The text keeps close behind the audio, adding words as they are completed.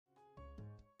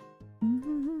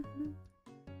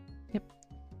Yep.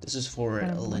 This is for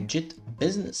a legit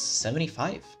business.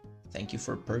 75. Thank you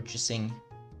for purchasing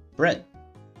bread.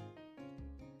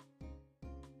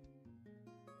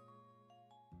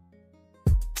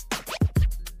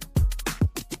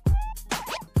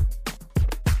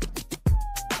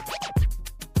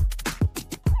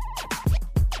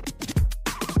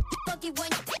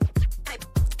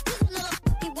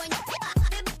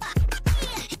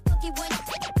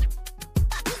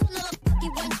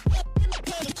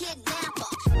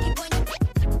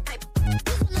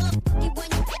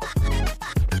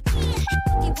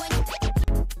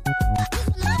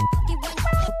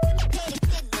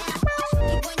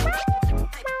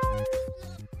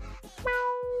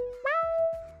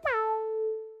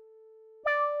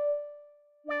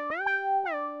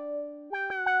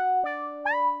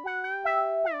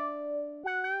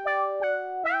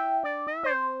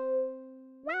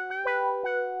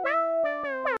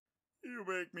 You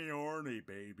make me horny,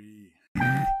 baby.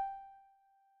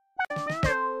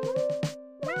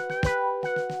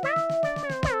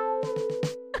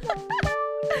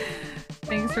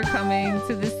 Thanks for coming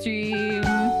to the stream.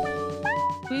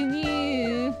 We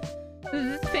knew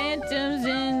the phantoms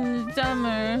in the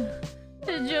summer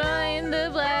to join the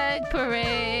Black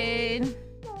Parade.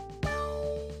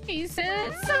 He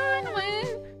said, son, when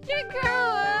you grow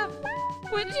up,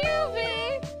 would you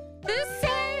be the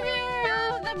savior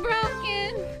of the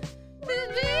broken, the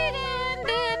bleeding,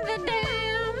 and the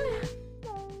damned?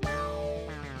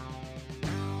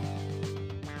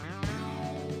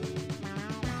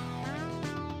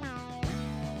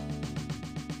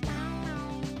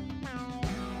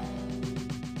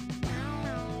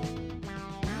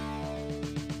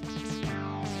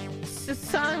 So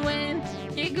son, when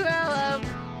you grow up,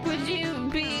 would you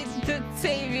be the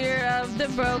savior of the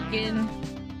broken?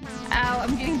 Ow,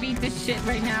 I'm getting beat to shit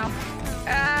right now.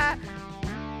 Ah!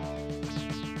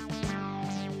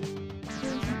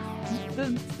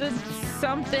 The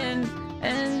something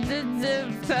and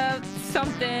the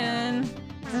something.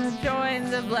 Join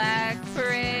the Black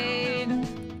Parade.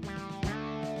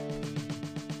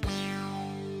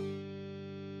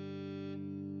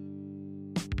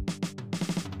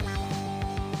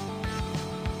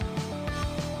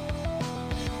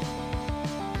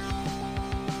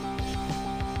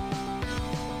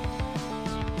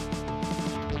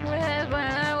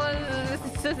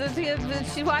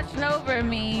 She's watching over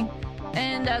me,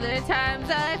 and other times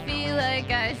I feel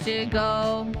like I should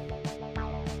go.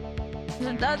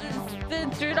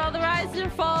 Through all the rise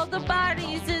and fall, the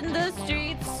bodies in the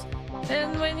streets,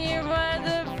 and when you're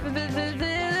mother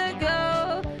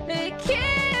go, they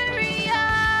carry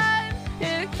on,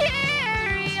 you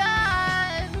carry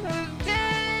on.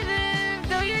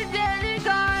 Though you're dead and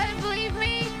gone, believe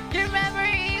me, your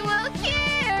memory will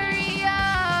carry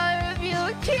on. If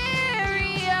you carry